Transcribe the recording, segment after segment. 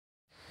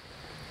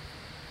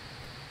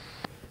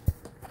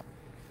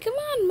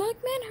on,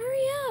 Mugman,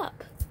 hurry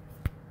up.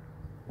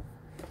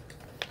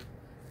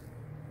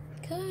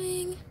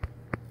 Coming.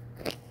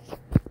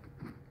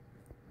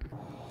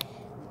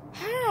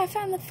 Ah, I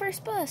found the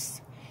first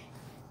bus.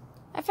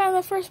 I found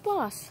the first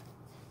boss.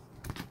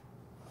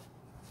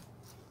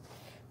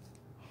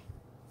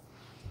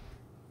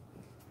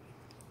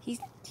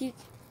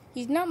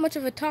 He's not much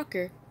of a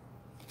talker.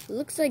 It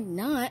looks like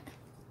not.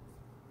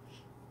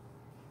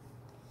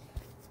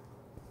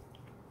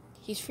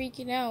 He's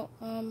freaking out.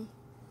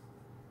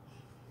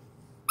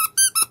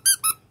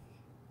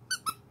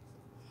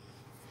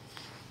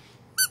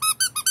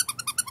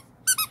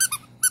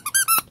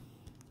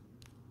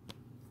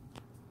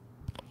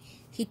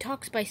 He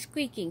talks by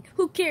squeaking.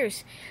 Who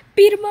cares?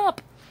 Beat him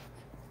up!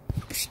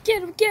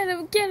 Get him, get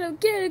him, get him,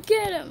 get him,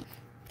 get him!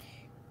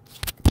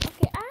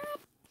 Okay,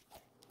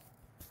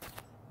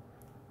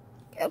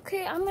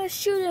 okay, I'm gonna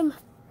shoot him.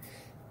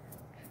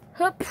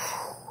 Hup.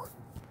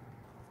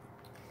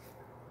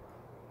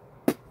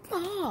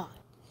 Oh,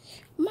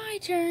 my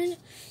turn.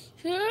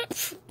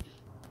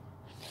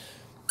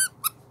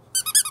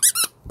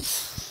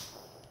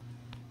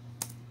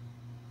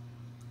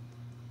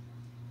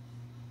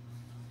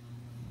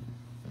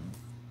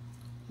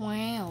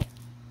 Wow.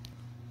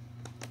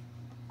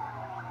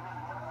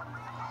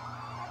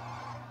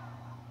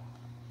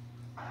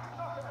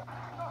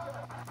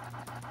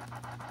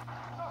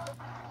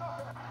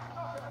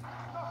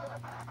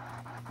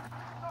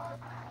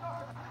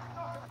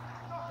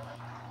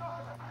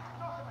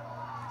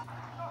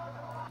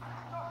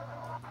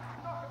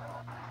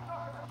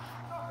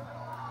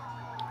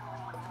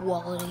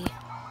 Quality.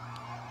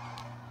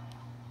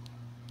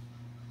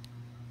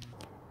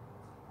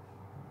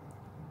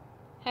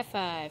 High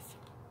five.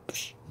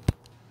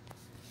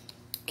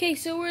 Okay,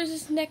 so where's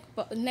this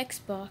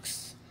next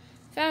box?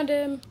 Found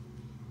him.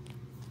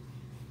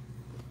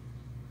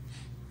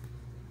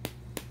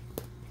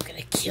 I'm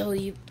gonna kill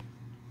you.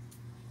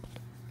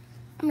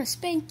 I'm gonna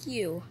spank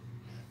you.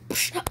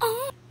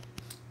 Oh.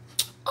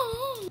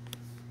 Oh.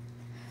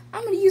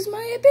 I'm gonna use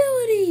my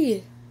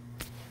ability.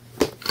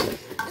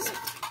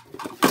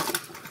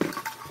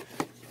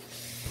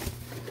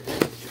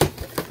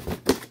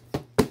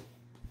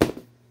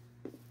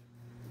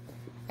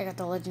 I got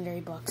the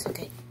legendary box,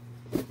 okay.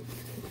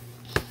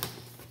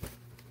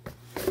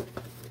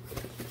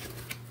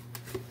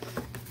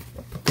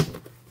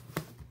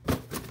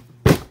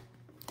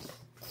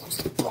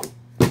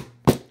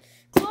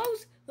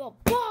 Close the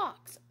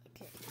box!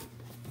 Okay.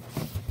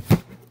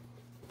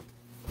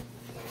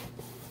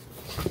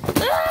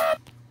 Ah!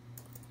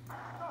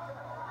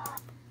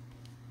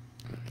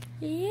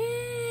 Yay!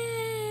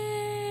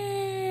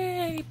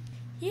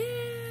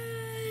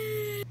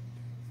 Yay!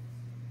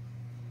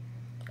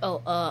 Oh,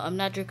 I'm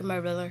not drinking my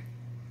brother.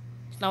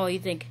 It's not what you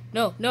think.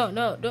 No, I'm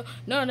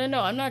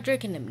not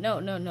drinking him.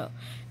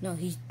 No,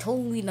 he's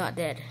totally not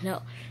dead.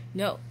 No,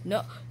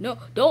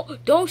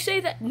 don't say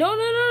that. No,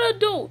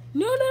 don't.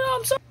 No,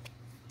 I'm sorry.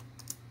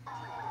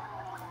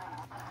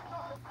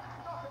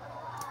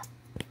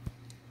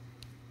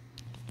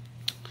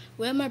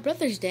 Well, my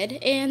brother's dead,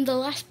 and the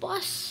last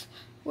boss.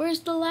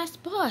 Where's the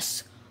last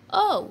boss?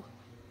 Oh,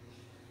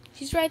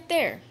 he's right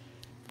there.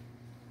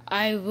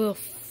 I will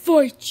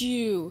fight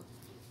you.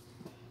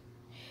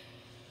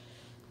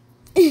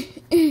 Ow,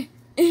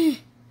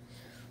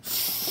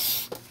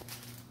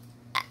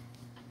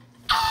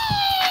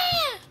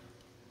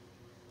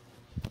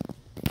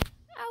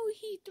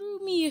 he threw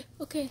me.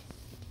 Okay.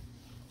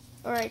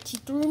 Alright, he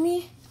threw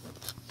me.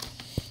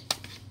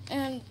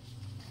 And